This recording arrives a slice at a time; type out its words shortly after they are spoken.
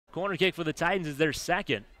Corner kick for the Titans is their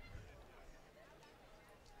second.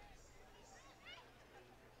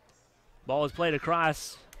 Ball is played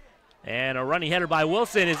across, and a running header by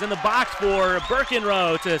Wilson is in the box for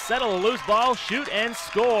Burkenroad to settle a loose ball, shoot, and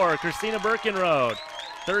score. Christina Burkenroad,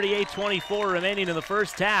 38-24 remaining in the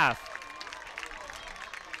first half.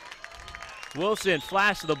 Wilson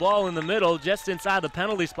flashed the ball in the middle, just inside the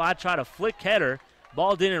penalty spot, tried a flick header.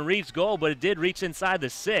 Ball didn't reach goal, but it did reach inside the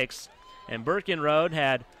 6. And Burkenroad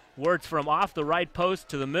had words from off the right post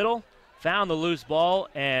to the middle, found the loose ball,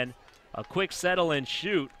 and a quick settle and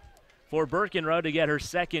shoot for Burkenroad to get her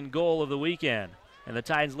second goal of the weekend. And the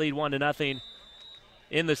Titans lead 1-0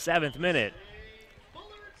 in the 7th minute.